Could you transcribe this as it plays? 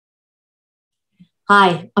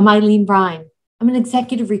Hi, I'm Ilene Bryan. I'm an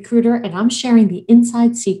executive recruiter and I'm sharing the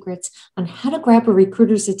inside secrets on how to grab a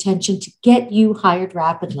recruiter's attention to get you hired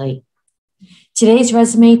rapidly. Today's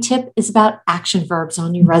resume tip is about action verbs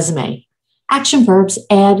on your resume. Action verbs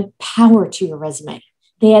add power to your resume.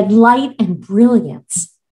 They add light and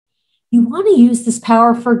brilliance. You want to use this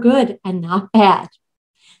power for good and not bad.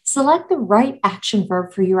 Select the right action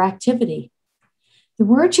verb for your activity. The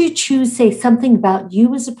words you choose say something about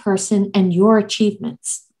you as a person and your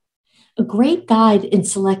achievements. A great guide in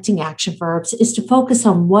selecting action verbs is to focus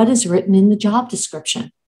on what is written in the job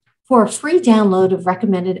description. For a free download of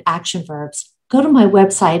recommended action verbs, go to my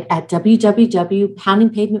website at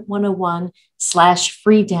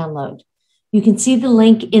www.poundingpavement101/free download. You can see the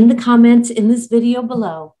link in the comments in this video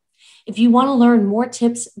below. If you want to learn more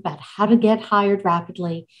tips about how to get hired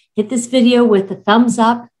rapidly, hit this video with a thumbs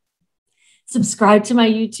up. Subscribe to my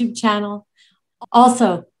YouTube channel.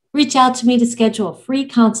 Also, reach out to me to schedule a free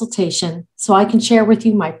consultation so I can share with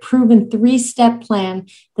you my proven 3-step plan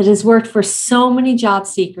that has worked for so many job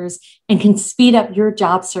seekers and can speed up your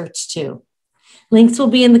job search too. Links will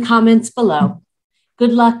be in the comments below.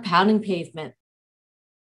 Good luck pounding pavement.